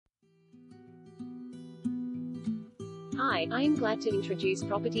Hi, I am glad to introduce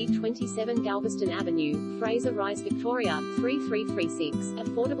property 27 Galveston Avenue, Fraser, Victoria, 3336,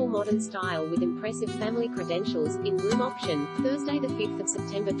 affordable modern style with impressive family credentials, in room option, Thursday the 5th of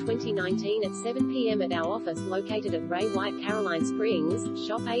September 2019 at 7 p.m. at our office located at Ray White, Caroline Springs,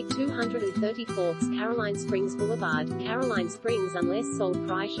 Shop 8 234th Caroline Springs Boulevard, Caroline Springs. Unless sold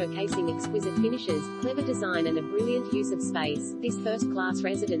prior, showcasing exquisite finishes, clever design and a brilliant use of space. This first-class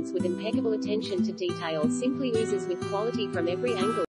residence with impeccable attention to detail simply oozes with quality from every angle.